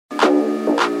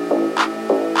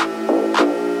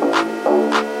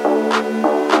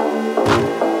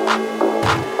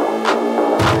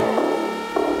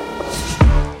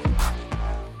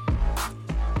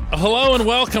Hello and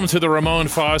welcome to the Ramon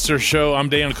Foster Show. I'm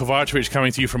Dejan Kovacevic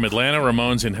coming to you from Atlanta.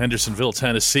 Ramon's in Hendersonville,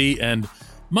 Tennessee. And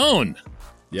Moan,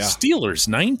 Steelers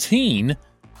 19,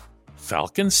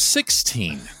 Falcons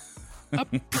 16. A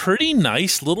pretty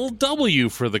nice little W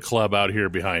for the club out here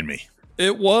behind me.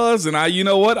 It was, and you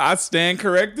know what? I stand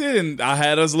corrected, and I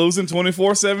had us losing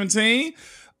 24-17,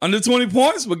 under 20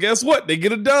 points, but guess what? They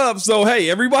get a dub, so hey,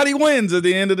 everybody wins at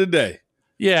the end of the day.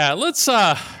 Yeah, let's.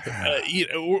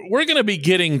 We're going to be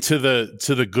getting to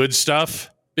the good stuff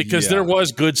because there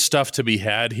was good stuff to be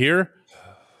had here.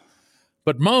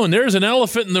 But Moan, there's an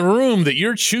elephant in the room that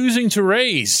you're choosing to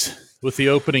raise with the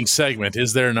opening segment,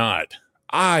 is there not?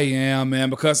 I am,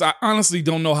 man, because I honestly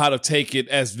don't know how to take it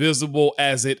as visible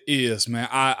as it is, man.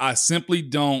 I simply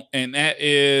don't, and that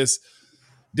is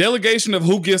delegation of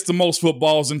who gets the most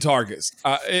footballs and targets.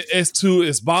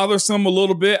 It's bothersome a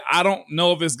little bit. I don't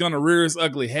know if it's going to rear its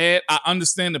ugly head. I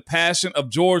understand the passion of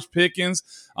George Pickens.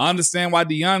 I understand why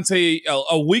Deontay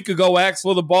a week ago asked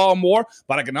for the ball more,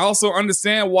 but I can also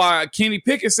understand why Kenny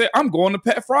Pickett said, I'm going to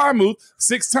Pat Frymuth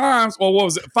 6 times, or what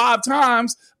was it, 5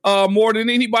 times more than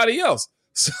anybody else.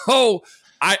 So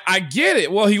I get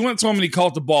it. Well, he went to him and he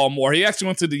caught the ball more. He actually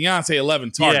went to Deontay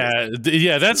 11 targets.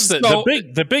 Yeah. That's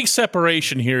the big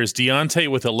separation here is Deontay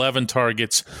with 11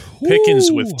 targets,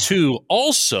 Pickens with 2.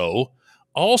 Also,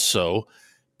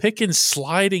 Pickens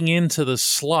sliding into the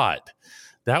slot.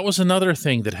 That was another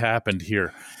thing that happened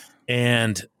here,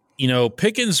 and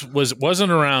Pickens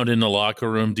wasn't around in the locker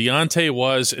room. Deontay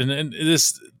was, and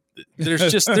this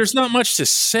there's not much to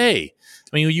say.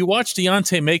 I mean, you watch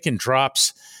Deontay making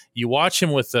drops. You watch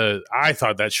him with I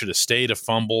thought that should have stayed a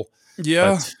fumble.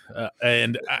 Yeah. But,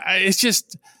 it's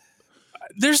just,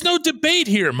 there's no debate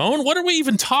here, Moan. What are we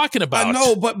even talking about? I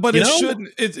know, but it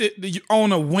shouldn't.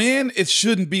 On a win, it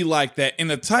shouldn't be like that.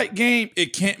 In a tight game,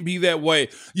 it can't be that way.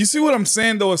 You see what I'm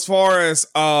saying, though, as far as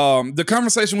the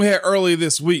conversation we had earlier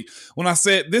this week when I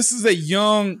said this is a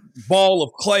young ball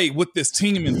of clay with this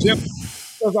team in general.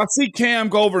 Because I see Cam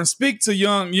go over and speak to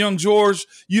young George,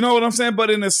 you know what I'm saying?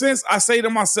 But in a sense, I say to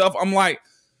myself, I'm like,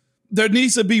 there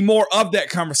needs to be more of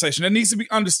that conversation. There needs to be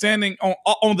understanding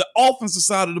on the offensive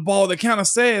side of the ball that kind of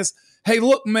says, hey,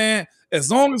 look, man,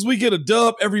 as long as we get a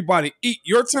dub, everybody eat.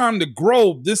 Your time to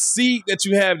grow this seed that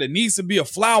you have that needs to be a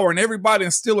flower, and everybody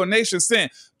in Steeler Nation saying,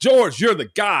 George, you're the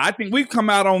guy. I think we've come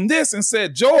out on this and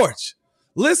said, George,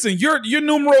 listen, you're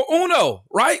numero uno,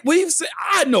 right? We've said,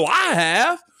 I know I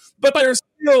have. But there's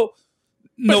still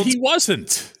no. But he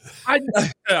wasn't. I know.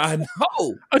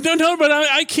 No, but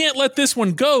I can't let this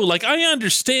one go. Like, I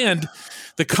understand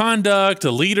the conduct,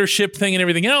 the leadership thing, and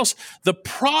everything else. The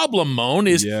problem, Moan,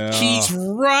 is he's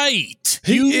right.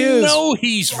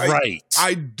 He's right.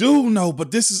 I do know,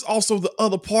 but this is also the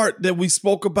other part that we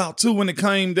spoke about too when it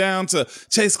came down to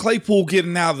Chase Claypool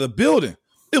getting out of the building.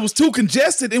 It was too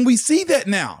congested, and we see that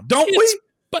now, don't we?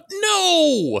 But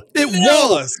no, it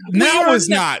was. Now it's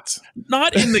not.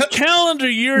 Not in the calendar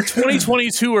year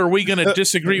 2022 are we going to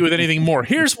disagree with anything more.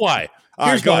 Here's why. All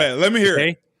right, go ahead. Let me hear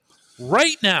it.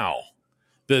 Right now,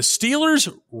 the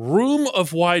Steelers' room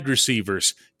of wide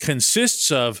receivers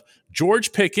consists of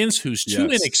George Pickens, who's too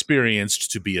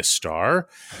inexperienced to be a star,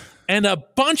 and a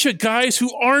bunch of guys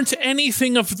who aren't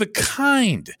anything of the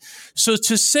kind. So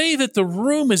to say that the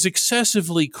room is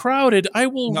excessively crowded, I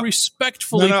will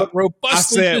respectfully but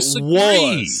robustly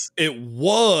disagree. It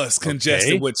was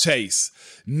congested with Chase.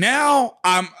 Now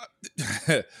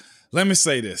let me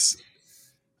say this.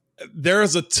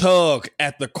 There's a tug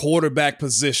at the quarterback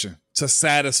position to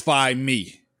satisfy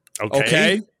me.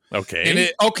 Okay.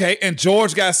 And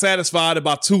George got satisfied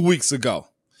about 2 weeks ago.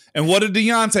 And what did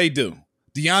Deontay do?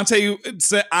 Deontay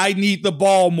said, I need the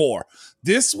ball more.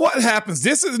 This is what happens.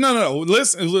 This is no.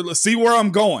 Listen, let's see where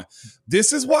I'm going.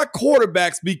 This is why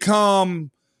quarterbacks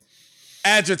become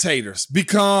agitators,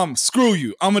 become screw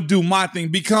you. I'm going to do my thing,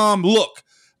 become look.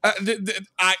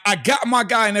 I got my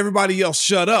guy and everybody else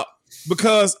shut up.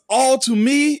 Because all to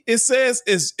me it says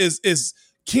is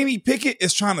Kenny Pickett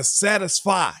is trying to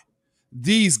satisfy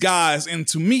these guys. And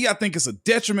to me, I think it's a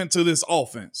detriment to this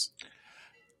offense.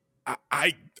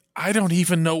 I don't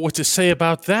even know what to say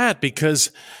about that because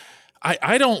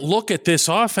I don't look at this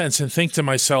offense and think to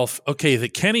myself, okay,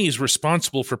 that Kenny is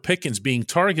responsible for Pickens being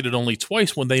targeted only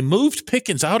twice when they moved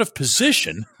Pickens out of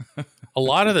position a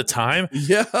lot of the time.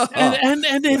 Yeah. And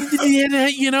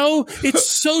you know, it's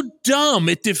so dumb.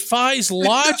 It defies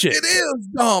logic. It is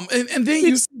dumb. And then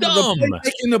you see the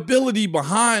playmaking ability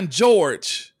behind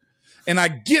George. And I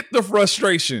get the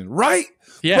frustration, right?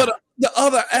 Yeah. But the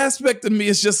other aspect of me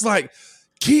is just like,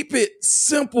 Keep it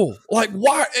simple. Like,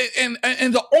 why? And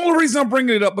the only reason I'm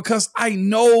bringing it up because I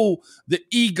know the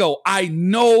ego. I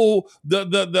know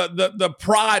the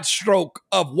pride stroke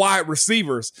of wide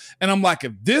receivers. And I'm like,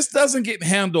 if this doesn't get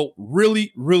handled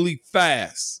really, really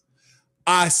fast,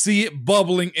 I see it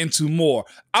bubbling into more.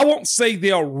 I won't say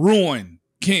they'll ruin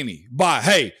Kenny by,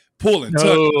 hey, pulling.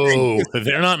 No,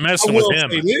 they're not messing with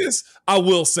him. I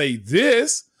will say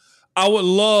this. I would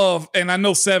love, and I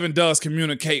know Seven does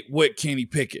communicate with Kenny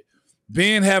Pickett,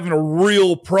 Ben having a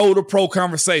real pro-to-pro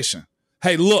conversation.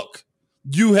 Hey, look,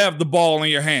 you have the ball in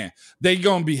your hand. They're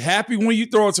going to be happy when you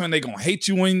throw it to them. They're going to hate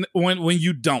you when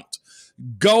you don't.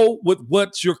 Go with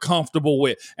what you're comfortable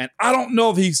with. And I don't know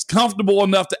if he's comfortable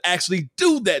enough to actually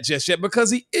do that just yet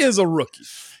because he is a rookie.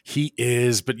 He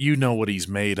is, but you know what he's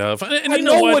made of. And I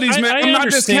know what he's made of. I'm not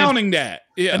discounting that.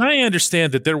 Yeah. And I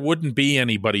understand that there wouldn't be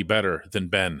anybody better than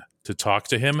Ben to talk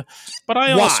to him. But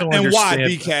I also understand. And why,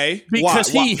 BK? Because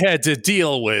he had to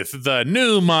deal with the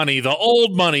new money, the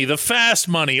old money, the fast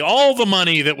money, all the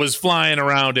money that was flying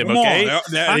around him, okay?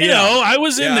 I know. I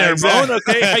was in there, exactly. Bone,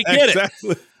 okay? I get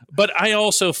it. But I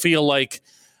also feel like,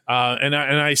 and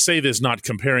I say this not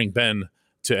comparing Ben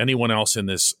to anyone else in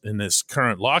this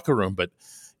current locker room, but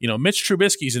you know, Mitch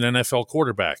Trubisky's an NFL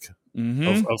quarterback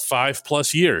of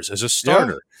 5+ years as a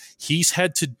starter. Yeah. He's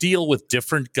had to deal with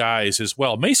different guys as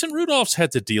well. Mason Rudolph's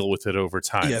had to deal with it over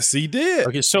time. Yes, he did.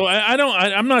 Okay, so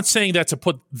I'm not saying that to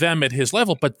put them at his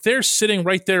level, but they're sitting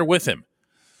right there with him.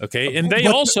 Okay, and they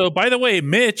also, by the way,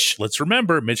 let's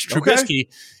remember, Mitch Trubisky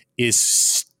is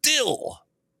still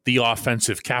the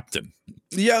offensive captain.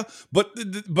 Yeah, but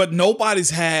nobody's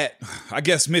had, I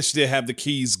guess Mitch did have the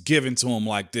keys given to him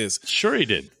like this. Sure he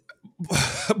did.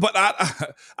 But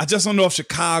I just don't know if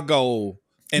Chicago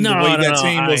and the way that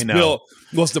team was built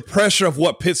was the pressure of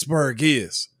what Pittsburgh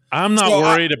is. I'm not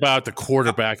worried about the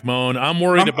quarterback, Moan. I'm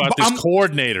worried about this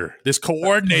coordinator. This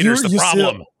coordinator's the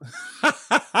problem.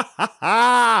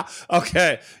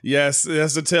 Okay. Yes,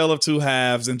 that's a tale of two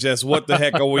halves and just what the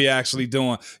heck are we actually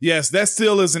doing? Yes, that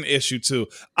still is an issue too.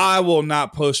 I will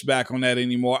not push back on that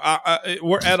anymore.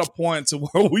 We're at a point to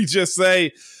where we just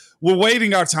say, we're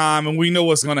waiting our time and we know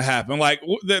what's going to happen. Like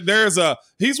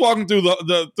he's walking through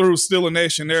through Steeler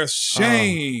Nation. There's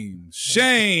shame.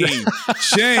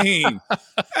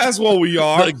 That's what we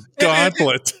are. The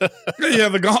gauntlet. Yeah,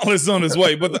 the gauntlet's on his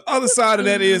way. But the other side of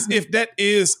that is, if that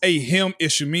is a him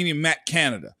issue, meaning Matt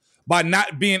Canada, by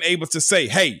not being able to say,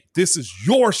 hey, this is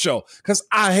your show. Because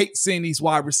I hate seeing these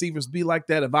wide receivers be like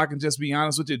that. If I can just be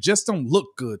honest with you, it just don't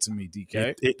look good to me,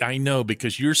 DK. I know,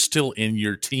 because you're still in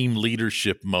your team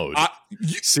leadership mode.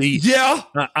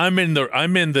 I'm in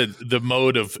the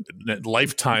mode of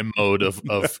lifetime mode of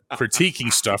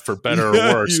critiquing stuff for better or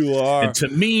worse. You are. And to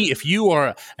me, if you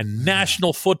are a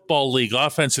National Football League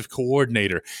offensive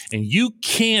coordinator and you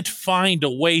can't find a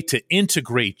way to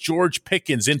integrate George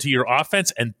Pickens into your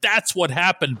offense, and that's what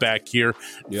happened back here.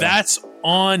 Yeah. That's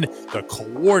on the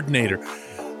coordinator.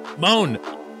 Moan,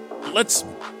 let's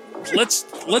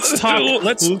talk.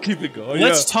 We'll keep it going.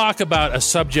 Let's talk about a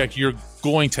subject you're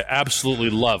going to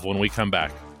absolutely love when we come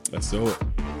back. Let's do it.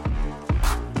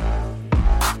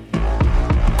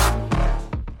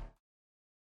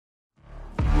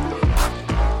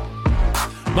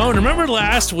 Moan, remember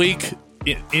last week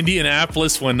in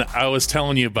Indianapolis when I was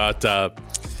telling you about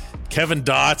Kevin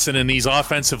Dotson and these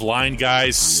offensive line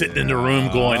guys sitting in the room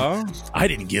going, I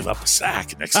didn't give up a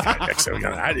sack. Next time,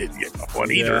 I didn't give up one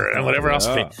either, and whatever else.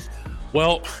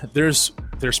 Well, there's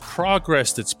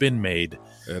progress that's been made.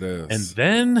 It is.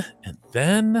 And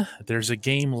then there's a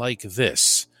game like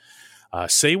this.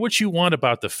 Say what you want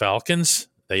about the Falcons.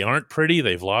 They aren't pretty.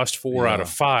 They've lost 4 out of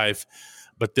 5.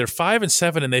 But they're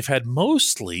 5-7, and they've had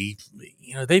mostly,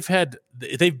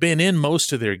 they've been in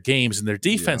most of their games, and their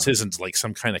defense isn't like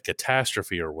some kind of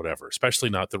catastrophe or whatever, especially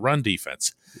not the run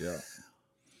defense. Yeah.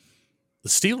 The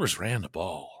Steelers ran the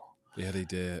ball. Yeah, they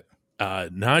did.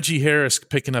 Najee Harris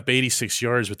picking up 86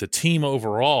 yards with the team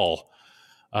overall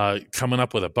coming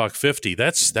up with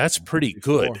 $150. That's pretty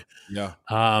good. Yeah.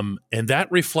 And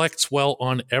that reflects well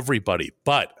on everybody.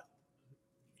 But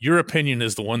your opinion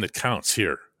is the one that counts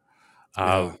here.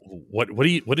 What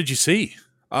did you see?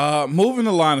 Moving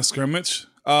the line of scrimmage.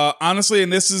 Honestly,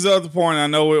 and this is the other point. I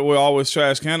know we're always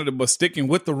trash Canada, but sticking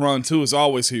with the run too is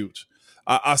always huge.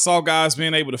 I saw guys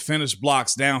being able to finish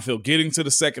blocks downfield, getting to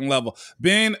the second level,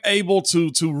 being able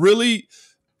to really.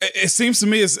 It seems to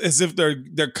me as if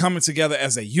they're coming together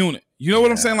as a unit. You know what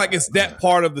I'm saying? Like it's that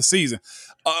part of the season.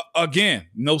 Again,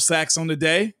 no sacks on the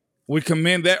day. We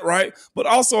commend that, right? But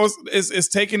also it's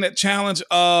taking that challenge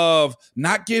of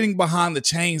not getting behind the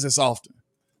chains as often.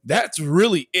 That's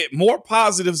really it. More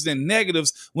positives than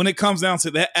negatives when it comes down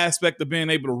to that aspect of being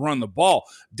able to run the ball.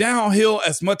 Downhill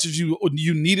as much as you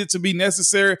needed to be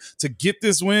necessary to get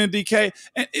this win, DK,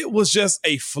 and it was just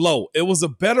a flow. It was a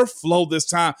better flow this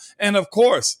time. And, of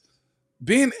course,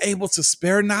 being able to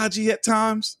spare Najee at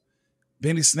times,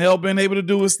 Benny Snell being able to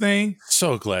do his thing.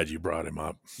 So glad you brought him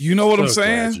up. You know what I'm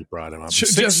saying? Glad you brought him up.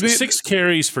 Six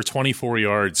carries for 24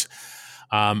 yards.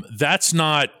 That's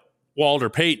not Walter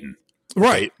Payton.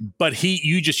 Right. But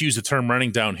you just used the term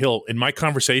running downhill. In my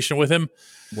conversation with him,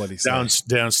 what he said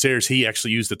downstairs, he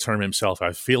actually used the term himself.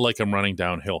 I feel like I'm running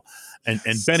downhill. And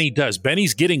Benny does.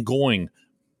 Benny's getting going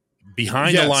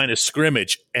behind the line of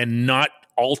scrimmage and not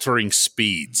altering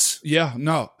speeds. Yeah,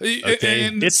 no. Okay.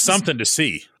 And it's something to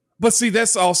see. But see,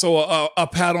 that's also a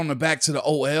pat on the back to the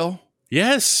OL.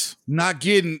 Yes. Not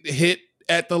getting hit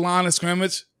at the line of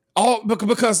scrimmage.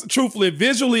 Because truthfully,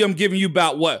 visually, I'm giving you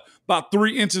about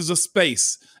 3 inches of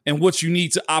space and what you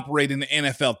need to operate in the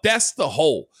NFL. That's the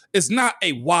hole. It's not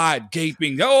a wide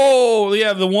gaping,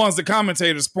 the ones the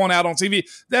commentators point out on TV.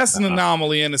 That's an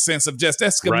anomaly in the sense of just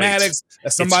that schematics,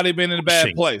 that somebody been in a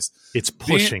bad place. It's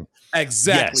pushing.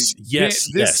 Exactly.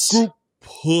 Yes. This group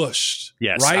pushed.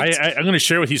 Yes. Right? I'm going to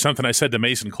share with you something I said to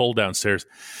Mason Cole downstairs.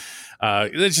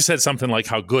 They just said something like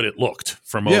how good it looked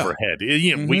from overhead.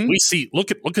 We see.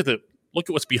 Look at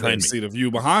what's behind me. See the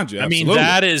view behind you. Absolutely.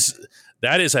 I mean,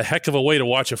 that is a heck of a way to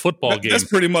watch a football game. That's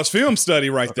pretty much film study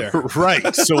right there.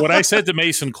 Right. So what I said to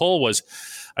Mason Cole was,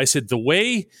 I said the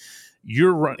way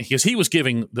you're running, because he was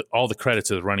giving all the credit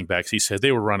to the running backs. He said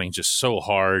they were running just so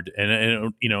hard,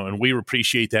 and we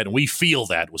appreciate that, and we feel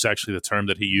that was actually the term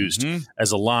that he used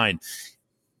as a line.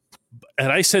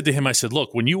 And I said to him, I said,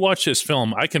 look, when you watch this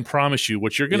film, I can promise you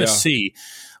what you're going to see.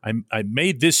 I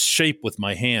made this shape with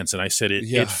my hands, and I said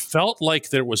it felt like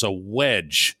there was a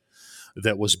wedge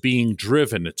that was being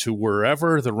driven to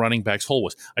wherever the running back's hole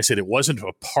was. I said it wasn't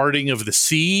a parting of the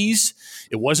seas.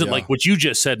 It wasn't like what you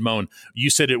just said, Moan. You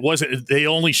said it wasn't. They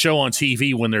only show on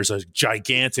TV when there's a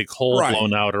gigantic hole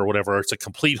blown out or whatever. It's a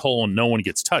complete hole and no one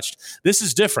gets touched. This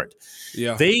is different.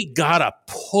 Yeah. They got a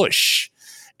push.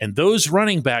 And those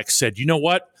running backs said, you know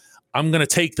what? I'm going to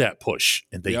take that push.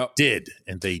 And they did.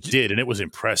 And it was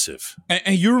impressive.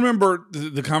 And you remember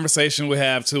the conversation we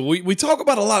have, too. We talk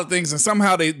about a lot of things, and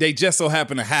somehow they just so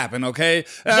happen to happen, okay?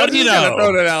 What do you know?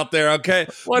 Throw that out there, okay?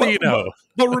 What do you know?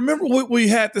 But remember we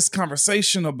had this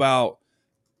conversation about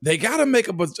they got to make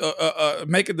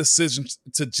a decision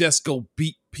to just go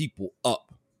beat people up.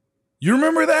 You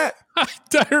remember that?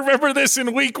 I remember this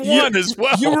in week 1 as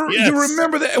well. You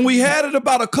remember that? And we had it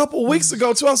about a couple weeks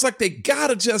ago, too. I was like, they got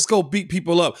to just go beat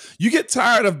people up. You get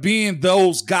tired of being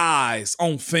those guys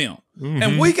on film. Mm-hmm.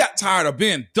 And we got tired of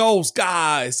being those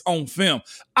guys on film.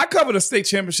 I covered a state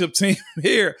championship team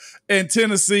here in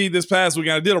Tennessee this past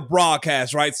weekend. I did a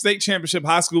broadcast, right? State championship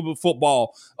high school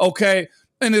football, okay?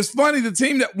 And it's funny, the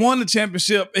team that won the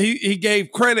championship, he gave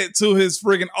credit to his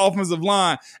friggin' offensive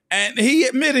line. And he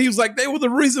admitted, he was like, they were the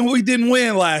reason we didn't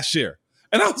win last year.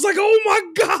 And I was like, oh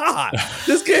my God,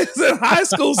 this kid's in high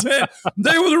school said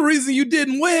they were the reason you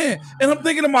didn't win. And I'm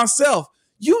thinking to myself,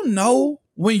 you know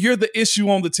when you're the issue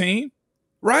on the team,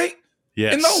 right?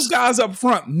 Yes. And those guys up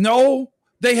front know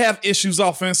they have issues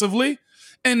offensively.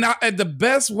 And now, the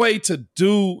best way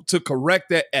to correct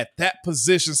that at that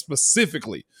position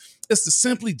specifically is to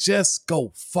simply just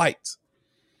go fight.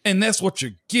 And that's what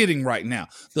you're getting right now.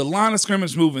 The line of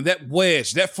scrimmage moving, that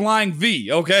wedge, that flying V,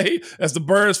 okay? As the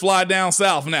birds fly down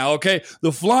south now, okay?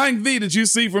 The flying V that you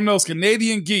see from those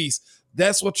Canadian geese,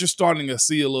 that's what you're starting to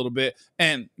see a little bit.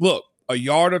 And look, a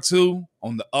yard or two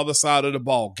on the other side of the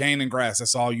ball, gaining grass,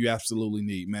 that's all you absolutely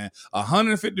need, man.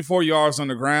 154 yards on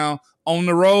the ground, on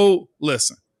the road,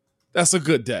 listen, that's a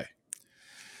good day.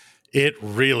 It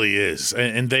really is.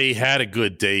 And they had a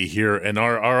good day here. And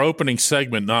our opening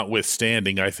segment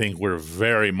notwithstanding, I think we're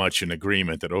very much in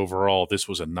agreement that overall this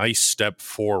was a nice step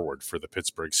forward for the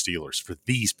Pittsburgh Steelers, for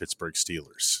these Pittsburgh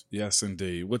Steelers. Yes,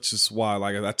 indeed. Which is why,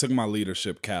 I took my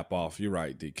leadership cap off. You're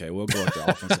right, DK. We'll go with the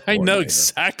offensive I know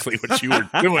exactly what you were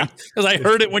doing because I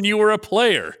heard it when you were a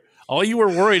player. All you were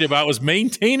worried about was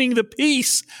maintaining the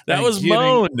peace. That was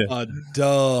Moan. A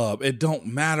dub. It don't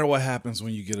matter what happens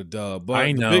when you get a dub. But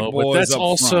I know, but that's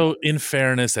also, in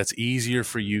fairness, that's easier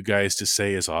for you guys to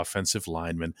say as offensive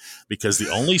linemen because the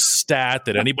only stat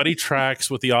that anybody tracks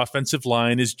with the offensive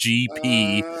line is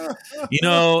GP.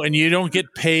 And you don't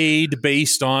get paid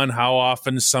based on how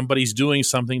often somebody's doing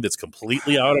something that's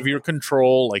completely out of your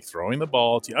control, like throwing the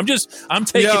ball to you. I'm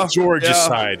taking George's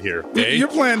side here. Okay? You're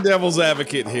playing devil's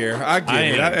advocate here. I get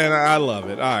it, and I love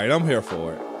it. All right, I'm here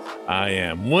for it. I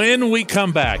am. When we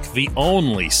come back, the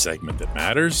only segment that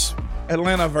matters.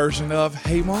 Atlanta version of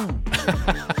Hey Mom.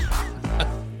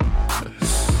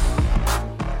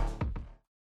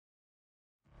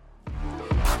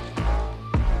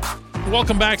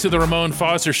 Welcome back to the Ramon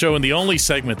Foster Show, and the only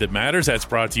segment that matters. That's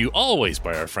brought to you always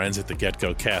by our friends at the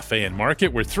Get-Go Cafe and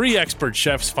Market, where 3 expert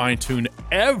chefs fine-tune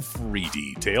every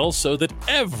detail so that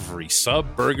every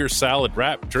sub, burger, salad,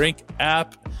 wrap, drink,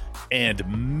 app, and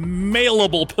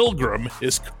mailable pilgrim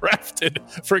is crafted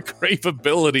for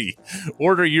craveability.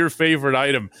 Order your favorite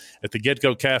item at the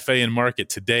Get-Go Cafe and Market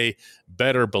today.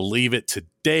 Better believe it.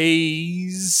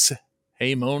 Today's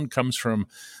Hey Moan comes from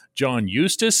John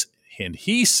Eustace, and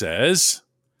he says,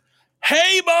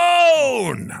 "Hey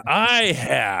Moan, I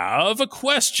have a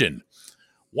question.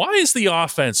 Why is the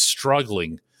offense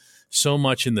struggling so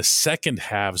much in the second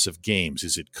halves of games?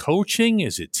 Is it coaching?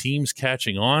 Is it teams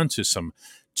catching on to some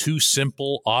too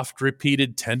simple,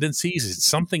 oft-repeated tendencies? Is it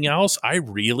something else? I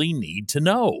really need to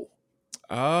know."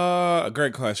 A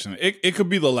great question. It could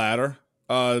be the latter.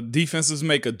 Defenses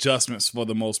make adjustments for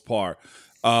the most part.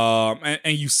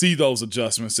 And you see those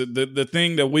adjustments. The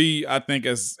thing that I think,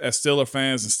 as Steeler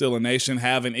fans and Steeler Nation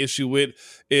have an issue with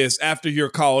is after you're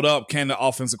called up, can the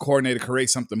offensive coordinator create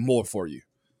something more for you?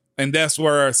 And that's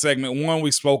where segment 1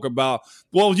 we spoke about.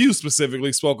 Well, you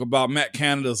specifically spoke about Matt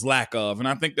Canada's lack of. And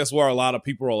I think that's where a lot of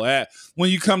people are at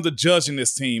when you come to judging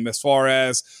this team as far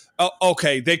as,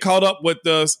 okay, they caught up with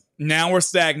us. Now we're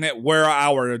stagnant. Where are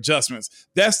our adjustments?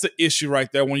 That's the issue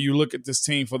right there when you look at this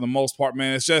team for the most part,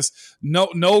 man. It's just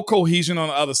no cohesion on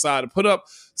the other side. To put up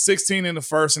 16 in the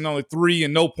first and only 3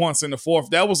 and no points in the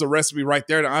fourth, that was a recipe right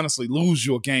there to honestly lose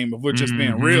you a game, if we're just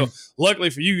being real.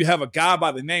 Luckily for you, you have a guy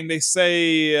by the name, they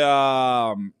say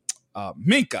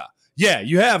Minka. Yeah,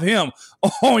 you have him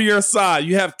on your side.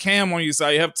 You have Cam on your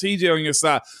side. You have TJ on your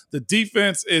side. The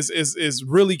defense is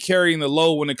really carrying the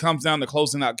load when it comes down to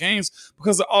closing out games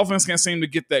because the offense can't seem to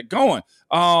get that going.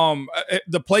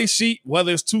 The play sheet,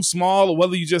 whether it's too small or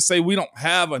whether you just say we don't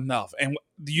have enough, and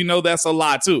you know that's a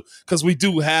lie too because we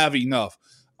do have enough.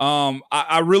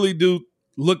 I really do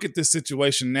look at this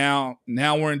situation now.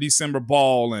 Now we're in December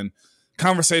ball, and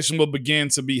conversation will begin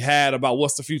to be had about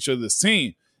what's the future of this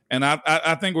team. And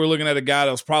I think we're looking at a guy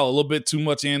that was probably a little bit too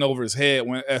much in over his head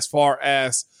as far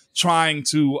as trying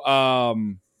to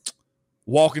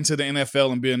walk into the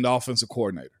NFL and be an offensive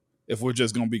coordinator, if we're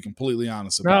just going to be completely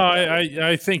honest about that.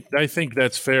 I think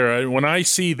that's fair. When I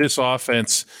see this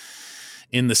offense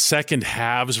in the second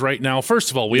halves right now, first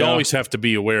of all, we always have to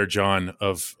be aware, John,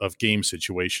 of game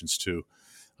situations too.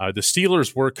 The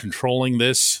Steelers were controlling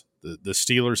this. The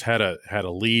Steelers had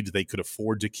a lead they could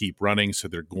afford to keep running, so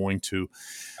they're going to.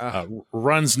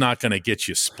 Run's not going to get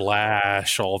you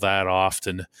splash all that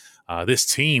often. This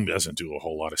team doesn't do a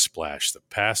whole lot of splash. The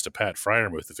pass to Pat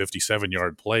Freiermuth, the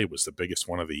 57-yard play, was the biggest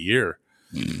one of the year.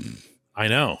 I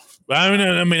know.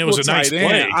 I mean, it was a nice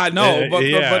play. I know,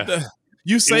 but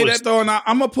you say that, though, and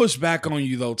I'm going to push back on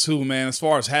you, though, too, man, as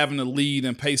far as having the lead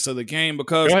and pace of the game,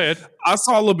 because I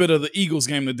saw a little bit of the Eagles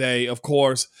game today, of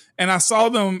course, and I saw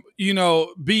them,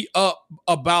 be up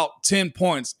about 10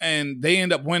 points, and they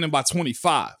end up winning by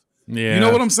 25. Yeah. You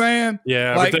know what I'm saying?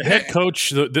 Yeah, like, but the head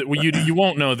coach, you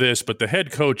won't know this, but the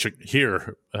head coach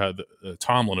here,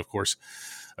 Tomlin, of course,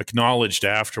 acknowledged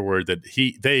afterward that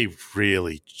they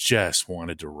really just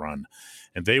wanted to run.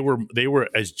 And they were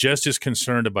just as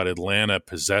concerned about Atlanta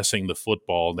possessing the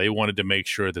football. They wanted to make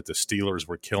sure that the Steelers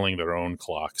were killing their own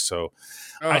clock. So,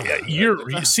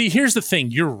 see, here's the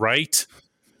thing. You're right,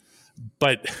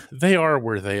 but they are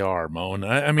where they are, Moan.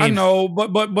 I mean, I know,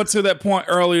 but to that point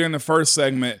earlier in the first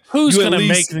segment, who's going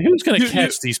to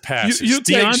catch these passes? You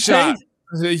take shots.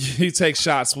 You take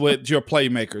shots with your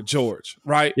playmaker, George,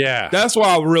 right? Yeah. That's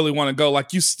why I really want to go.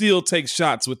 Like, you still take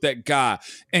shots with that guy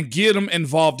and get him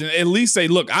involved in at least say,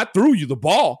 look, I threw you the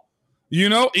ball,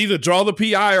 either draw the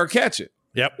PI or catch it.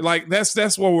 Yep. Like,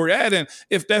 that's where we're at. And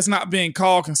if that's not being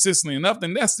called consistently enough,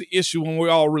 then that's the issue when we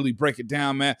all really break it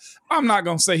down, man. I'm not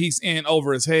going to say he's in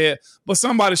over his head, but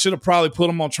somebody should have probably put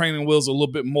him on training wheels a little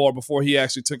bit more before he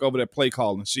actually took over that play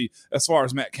calling sheet as far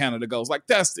as Matt Canada goes. Like,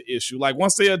 that's the issue. Like,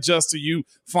 once they adjust to you,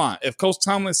 fine. If Coach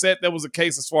Tomlin said that was the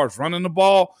case as far as running the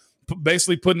ball,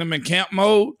 basically putting them in camp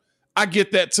mode, I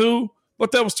get that too,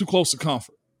 but that was too close to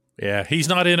comfort. Yeah, he's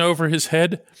not in over his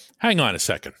head. Hang on a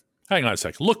second.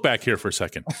 Look back here for a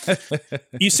second.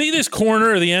 You see this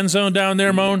corner of the end zone down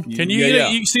there, Moan? Can you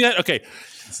you see that? Okay.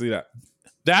 I see that.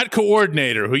 That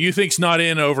coordinator who you think's not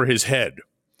in over his head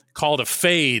called a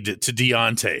fade to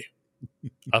Deontay.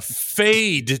 A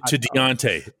fade to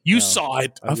Deontay. You saw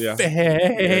it. A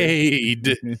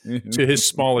fade to his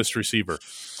smallest receiver.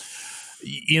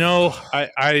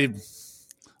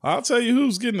 I'll tell you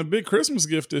who's getting a big Christmas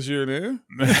gift this year, then.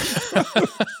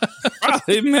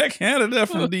 Probably Mac Canada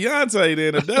from Deontay,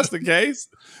 then, if that's the case.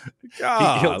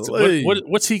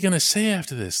 What's he going to say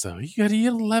after this, though? You got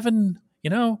 11,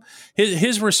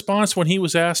 his response when he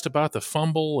was asked about the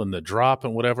fumble and the drop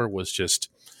and whatever was just,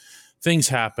 things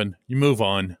happen. You move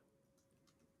on.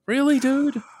 Really,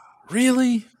 dude?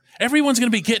 Really? Everyone's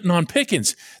going to be getting on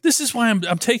Pickens. This is why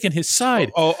I'm taking his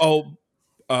side.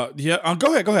 Yeah.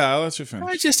 Go ahead. I'll let you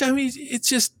finish. It's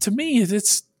just to me,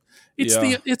 it's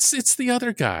the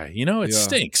other guy. It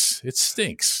stinks. It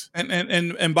stinks.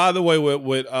 And by the way,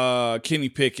 with Kenny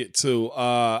Pickett too,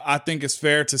 I think it's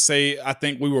fair to say I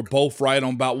think we were both right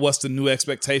on about what's the new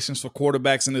expectations for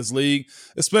quarterbacks in this league,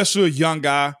 especially a young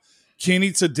guy.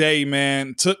 Kenny today,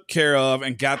 man, took care of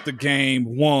and got the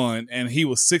game won, and he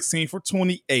was 16 for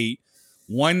 28,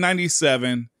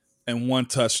 197, and 1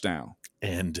 touchdown.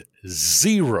 And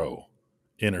 0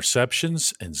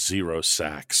 interceptions and 0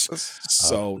 sacks.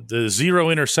 So the 0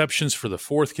 interceptions for the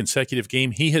 4th consecutive game.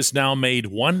 He has now made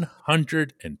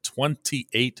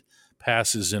 128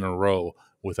 passes in a row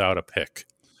without a pick.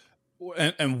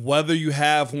 And whether you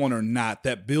have one or not,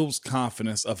 that builds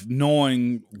confidence of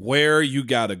knowing where you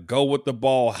got to go with the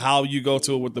ball, how you go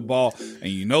to it with the ball.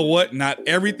 And you know what? Not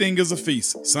everything is a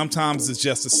feast. Sometimes it's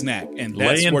just a snack. And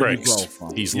that's laying where bricks. you grow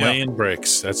from. He's laying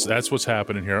bricks. That's what's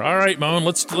happening here. All right, Moan,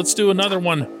 let's do another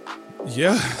one.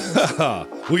 Yeah.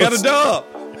 We got a dub.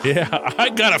 Yeah, I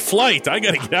got a flight. I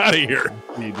got to get out of here.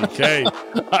 BDK.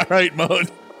 All right, Moan.